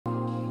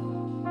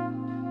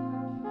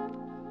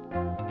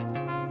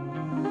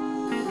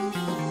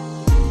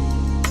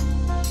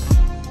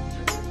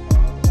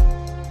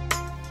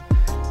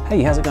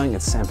Hey, how's it going?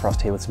 It's Sam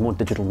Frost here with some more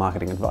digital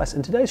marketing advice.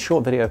 In today's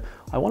short video,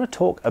 I want to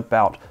talk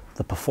about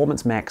the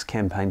Performance Max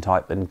campaign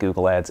type in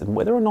Google Ads and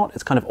whether or not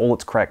it's kind of all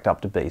it's cracked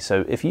up to be.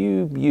 So if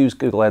you use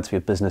Google Ads for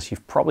your business,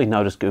 you've probably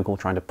noticed Google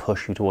trying to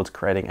push you towards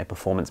creating a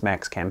Performance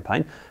Max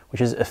campaign,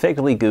 which is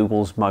effectively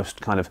Google's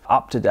most kind of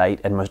up-to-date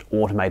and most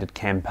automated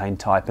campaign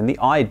type. And the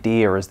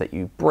idea is that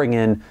you bring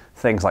in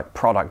things like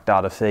product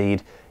data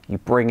feed, you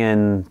bring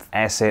in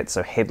assets,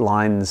 so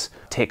headlines,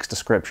 text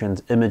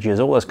descriptions, images,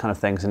 all those kind of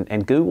things,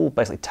 and Google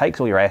basically takes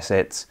all your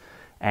assets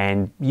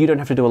and you don't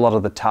have to do a lot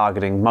of the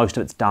targeting. Most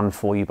of it's done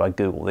for you by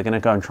Google. They're going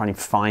to go and try and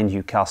find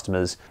you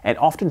customers. And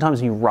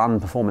oftentimes when you run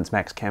Performance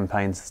Max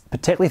campaigns,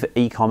 particularly for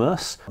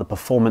e-commerce, the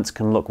performance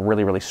can look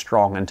really, really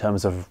strong in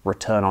terms of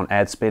return on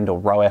ad spend or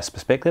ROAS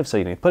perspective. So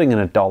you're putting in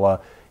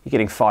 $1, you're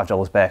getting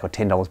 $5 back or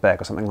 $10 back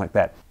or something like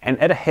that. And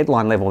at a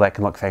headline level, that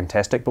can look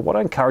fantastic. But what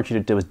I encourage you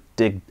to do is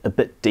dig a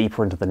bit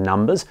deeper into the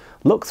numbers.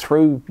 Look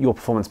through your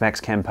Performance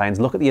Max campaigns,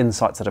 look at the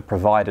insights that are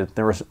provided.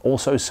 There is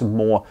also some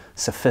more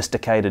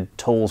sophisticated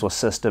tools or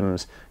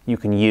systems you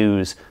can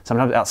use,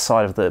 sometimes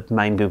outside of the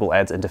main Google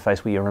Ads interface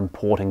where you're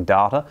importing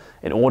data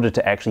in order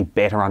to actually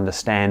better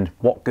understand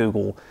what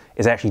Google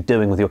is actually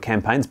doing with your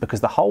campaigns. Because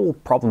the whole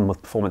problem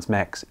with Performance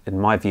Max, in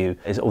my view,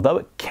 is although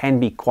it can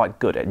be quite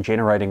good at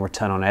generating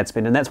return on ad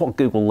spend, and that's what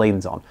Google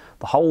leans on,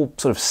 the whole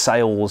sort of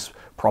sales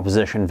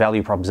proposition,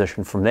 value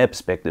proposition from their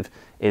perspective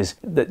is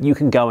that you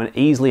can go and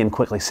easily and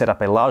quickly set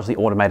up a largely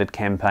automated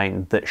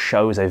campaign that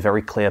shows a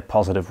very clear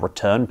positive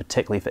return,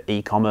 particularly for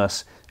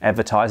e-commerce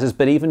advertisers,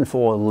 but even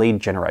for lead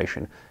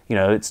generation. You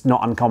know, it's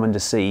not uncommon to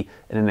see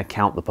in an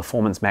account the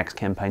Performance Max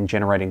campaign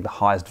generating the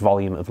highest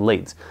volume of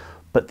leads.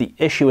 But the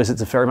issue is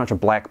it's very much a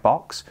black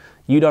box.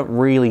 You don't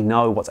really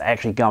know what's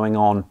actually going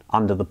on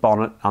under the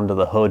bonnet, under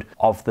the hood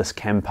of this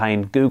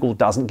campaign. Google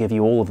doesn't give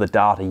you all of the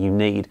data you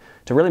need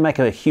to really make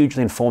a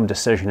hugely informed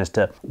decision as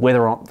to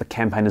whether or not the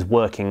campaign is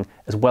working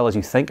as well as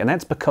you think. And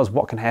that's because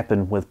what can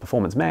happen with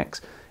Performance Max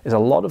is a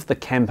lot of the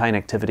campaign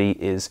activity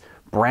is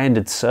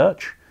branded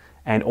search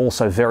and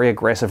also very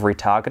aggressive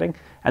retargeting.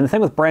 And the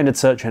thing with branded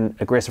search and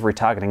aggressive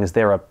retargeting is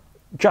there are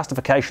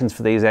justifications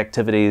for these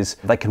activities.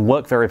 They can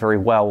work very, very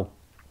well.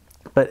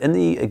 But in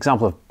the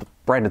example of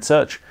branded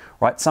search,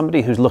 right,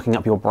 somebody who's looking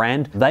up your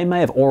brand, they may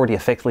have already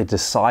effectively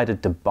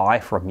decided to buy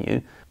from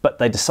you, but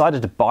they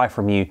decided to buy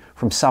from you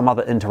from some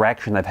other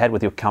interaction they've had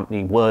with your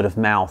company, word of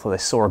mouth, or they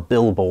saw a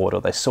billboard,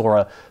 or they saw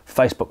a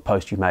Facebook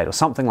post you made, or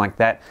something like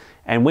that.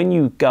 And when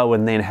you go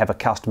and then have a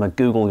customer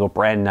Google your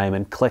brand name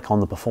and click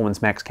on the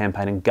Performance Max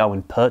campaign and go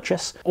and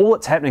purchase, all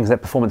that's happening is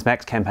that Performance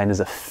Max campaign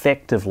is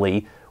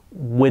effectively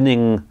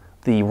winning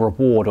the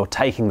reward or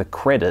taking the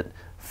credit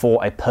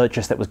for a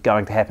purchase that was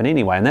going to happen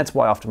anyway. And that's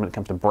why often when it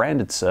comes to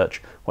branded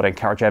search, what I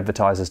encourage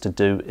advertisers to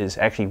do is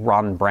actually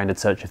run branded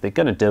search if they're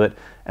going to do it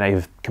in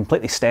a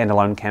completely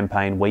standalone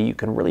campaign where you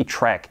can really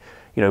track,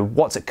 you know,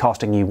 what's it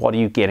costing you, what are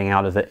you getting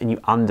out of it, and you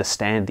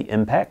understand the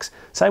impacts.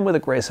 Same with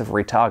aggressive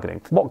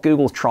retargeting. What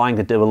Google's trying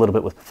to do a little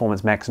bit with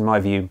Performance Max, in my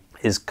view,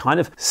 is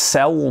kind of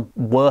sell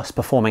worse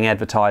performing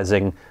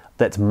advertising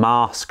that's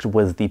masked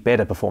with the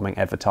better performing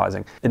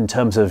advertising in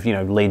terms of, you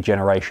know, lead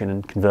generation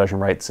and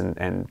conversion rates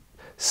and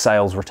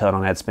sales return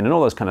on ad spend and all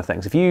those kind of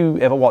things. If you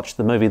ever watched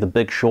the movie The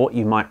Big Short,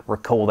 you might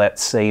recall that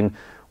scene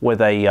where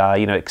they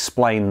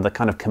explain the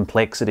kind of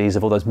complexities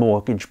of all those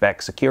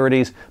mortgage-backed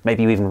securities.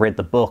 Maybe you even read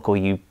the book, or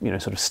you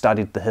sort of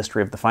studied the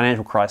history of the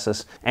financial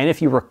crisis. And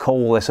if you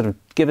recall, they sort of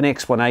give an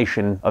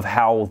explanation of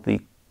how the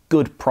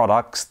good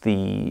products,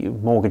 the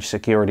mortgage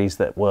securities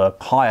that were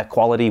higher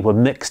quality, were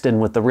mixed in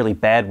with the really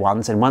bad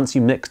ones. And once you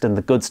mixed in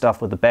the good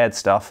stuff with the bad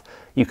stuff,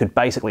 you could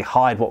basically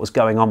hide what was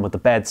going on with the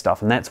bad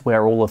stuff. And that's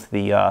where all of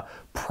the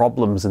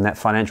problems in that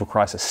financial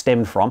crisis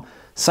stemmed from.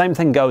 Same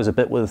thing goes a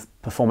bit with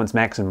Performance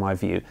Max, in my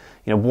view.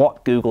 You know,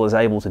 what Google is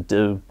able to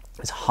do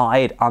is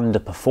hide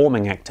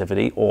underperforming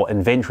activity or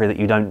inventory that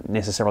you don't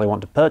necessarily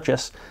want to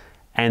purchase,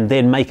 and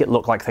then make it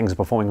look like things are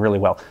performing really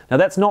well. Now,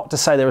 that's not to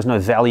say there is no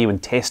value in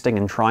testing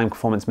and trying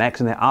Performance Max,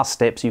 and there are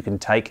steps you can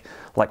take,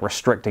 like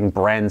restricting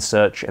brand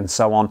search and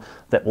so on,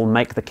 that will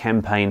make the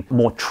campaign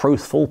more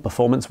truthful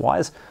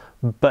performance-wise,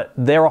 but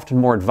they're often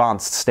more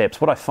advanced steps.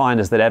 What I find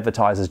is that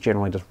advertisers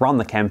generally just run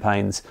the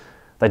campaigns,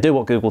 they do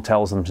what Google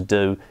tells them to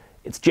do,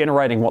 it's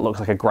generating what looks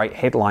like a great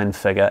headline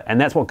figure, and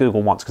that's what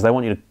Google wants, because they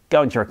want you to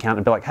go into your account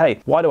and be like, hey,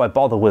 why do I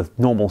bother with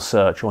normal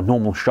search or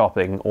normal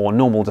shopping or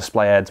normal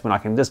display ads when I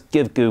can just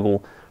give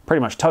Google pretty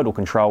much total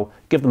control,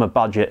 give them a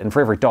budget, and for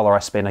every dollar I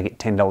spend, I get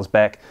 $10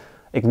 back,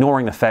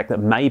 ignoring the fact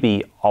that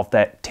maybe of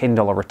that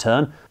 $10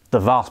 return, the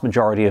vast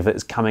majority of it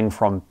is coming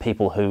from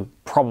people who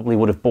probably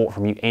would have bought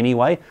from you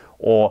anyway,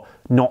 or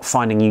not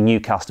finding you new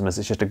customers.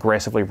 It's just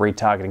aggressively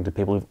retargeting to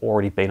people who've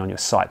already been on your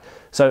site.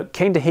 So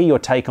keen to hear your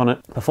take on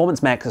it.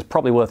 Performance Max is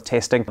probably worth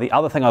testing. The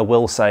other thing I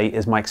will say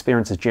is my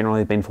experience has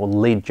generally been for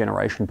lead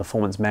generation.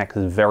 Performance Max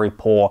is very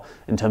poor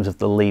in terms of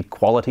the lead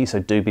quality, so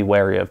do be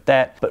wary of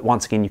that. But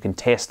once again, you can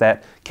test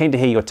that. Keen to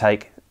hear your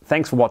take.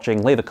 Thanks for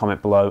watching. Leave a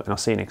comment below, and I'll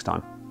see you next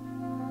time.